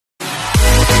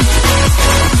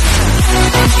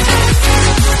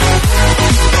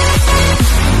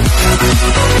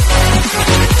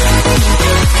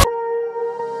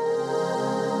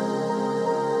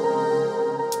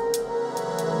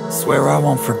swear I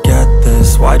won't forget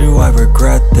this. Why do I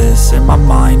regret this? In my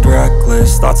mind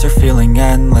reckless, thoughts are feeling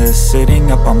endless.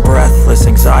 Sitting up, I'm breathless,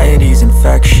 anxiety's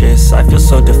infectious. I feel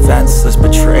so defenseless,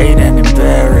 betrayed and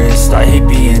embarrassed. I hate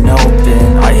being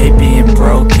open, I hate being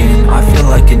broken. I feel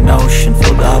like an